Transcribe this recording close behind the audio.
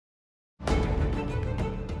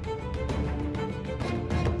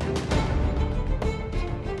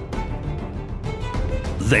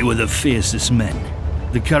They were the fiercest men.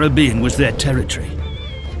 The Caribbean was their territory.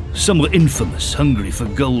 Some were infamous, hungry for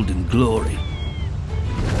gold and glory.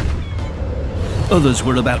 Others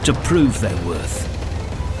were about to prove their worth.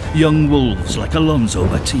 Young wolves like Alonso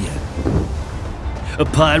Batia. A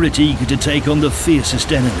pirate eager to take on the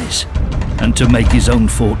fiercest enemies and to make his own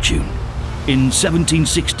fortune. In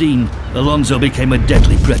 1716, Alonso became a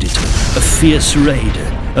deadly predator, a fierce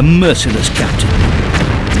raider, a merciless captain.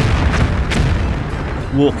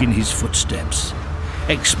 Walk in his footsteps.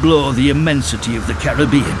 Explore the immensity of the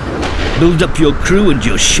Caribbean. Build up your crew and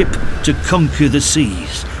your ship to conquer the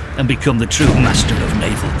seas and become the true master of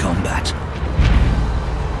naval combat.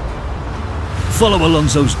 Follow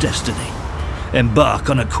Alonso's destiny. Embark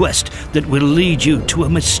on a quest that will lead you to a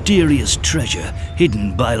mysterious treasure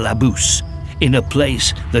hidden by Labous, in a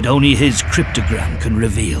place that only his cryptogram can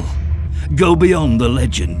reveal. Go beyond the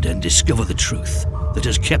legend and discover the truth that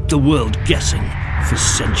has kept the world guessing for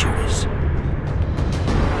centuries.